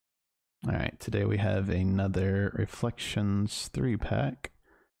Alright, today we have another Reflections 3-pack.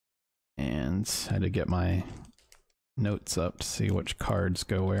 And I had to get my notes up to see which cards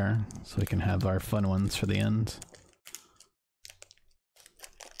go where, so we can have our fun ones for the end.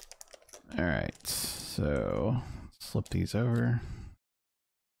 Alright, so flip these over.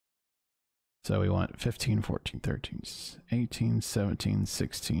 So we want 15, 14, 13, 18, 17,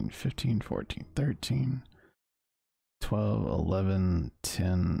 16, 15, 14, 13, 12, 11,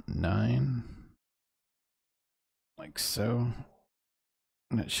 10, 9. Like so.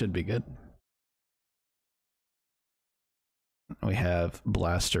 And it should be good. We have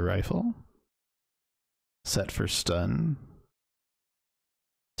Blaster Rifle, Set for Stun,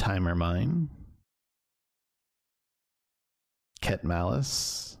 Timer Mine, Ket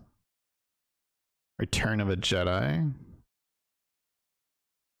Malice, Return of a Jedi,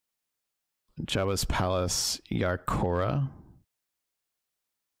 Jabba's Palace Yarkora,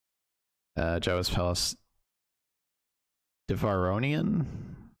 Jabba's Palace Devaronian,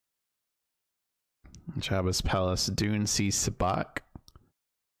 Jabba's Palace Dune Sea Sabak,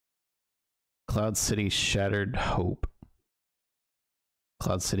 Cloud City Shattered Hope,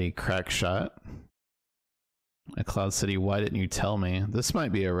 Cloud City Crack Shot, a Cloud City Why Didn't You Tell Me? This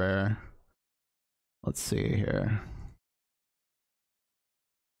might be a rare. Let's see here.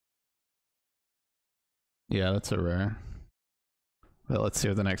 Yeah, that's a rare. But let's see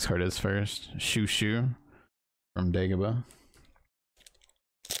what the next card is first. Shoo Shoo from Dagobah.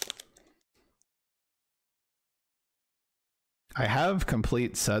 I have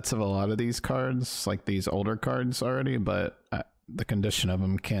complete sets of a lot of these cards, like these older cards already, but the condition of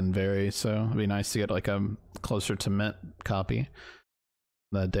them can vary, so it'd be nice to get like a closer to mint copy.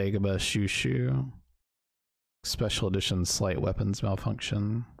 The Dagobah Shoo Shoo, Special Edition Slight Weapons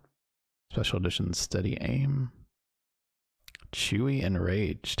Malfunction, Special Edition Steady Aim, Chewy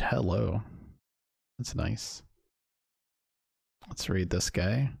Enraged. Hello. That's nice. Let's read this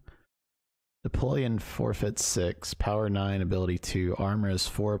guy. Napoleon forfeit 6, power 9, ability 2, armor is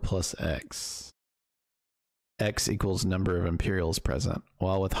 4 plus X. X equals number of Imperials present.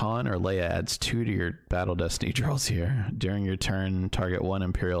 While with Han or Leia adds 2 to your battle destiny draws here. During your turn, target 1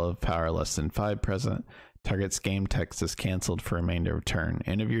 Imperial of power less than 5 present. Target's game text is cancelled for remainder of turn.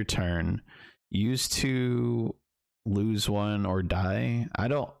 End of your turn. Use to lose 1 or die. I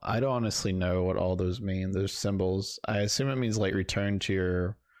don't honestly know what all those mean. Those symbols. I assume it means like return to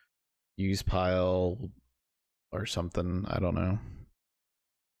your use pile or something. I don't know.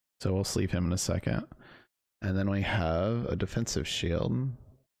 So we'll sleep him in a second. And then we have a defensive shield.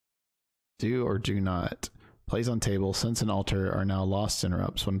 Do or do not. Plays on table, sense and alter are now lost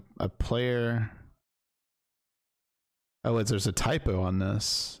interrupts. When a player... Oh, there's a typo on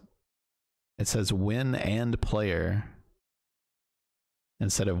this. It says win and player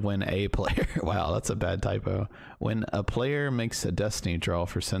instead of win a player. Wow, that's a bad typo. When a player makes a destiny draw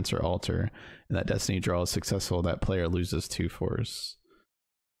for sense or alter, and that destiny draw is successful, that player loses 2 force.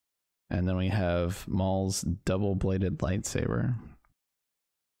 And then we have Maul's double-bladed lightsaber.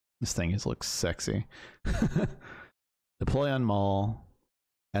 This thing looks sexy. Deploy on Maul.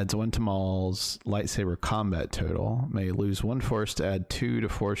 Adds 1 to Maul's lightsaber combat total. May lose 1 force to add 2 to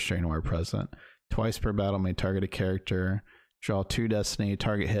force strain where present. Twice per battle may target a character. Draw 2 destiny,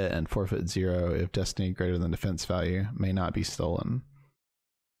 target hit, and forfeit 0 if destiny greater than defense value. May not be stolen.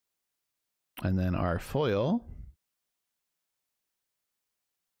 And then our foil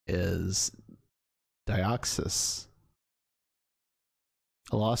is Dioxys.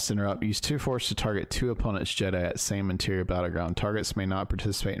 A lost interrupt. Use 2 force to target 2 opponents' Jedi at same interior battleground. Targets may not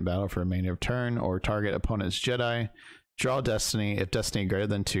participate in battle for remainder of turn, or target opponent's Jedi. Draw destiny. If destiny greater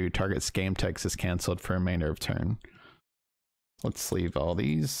than 2, target's game text is cancelled for remainder of turn. Let's sleeve all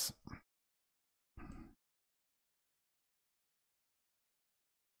these.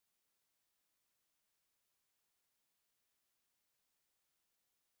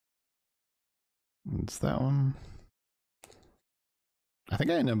 It's that one. I think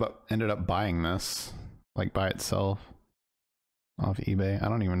I ended up buying this, like by itself, off eBay. I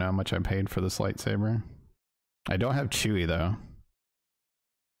don't even know how much I paid for this lightsaber. I don't have Chewie though.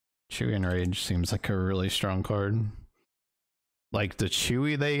 Chewie Enraged seems like a really strong card. Like the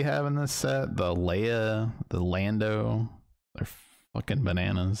Chewie they have in this set, the Leia, the Lando, they're fucking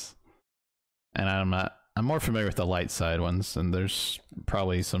bananas. And I'm more familiar with the light side ones, and there's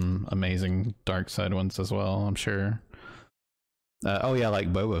probably some amazing dark side ones as well, I'm sure. Oh yeah,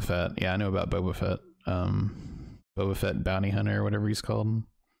 like Boba Fett. Yeah, I know about Boba Fett. Boba Fett Bounty Hunter, or whatever he's called.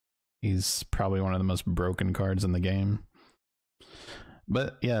 He's probably one of the most broken cards in the game.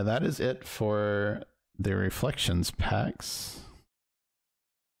 But yeah, that is it for the Reflections packs.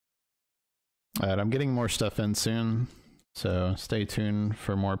 Alright, I'm getting more stuff in soon, so stay tuned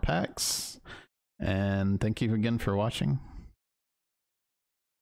for more packs. And thank you again for watching.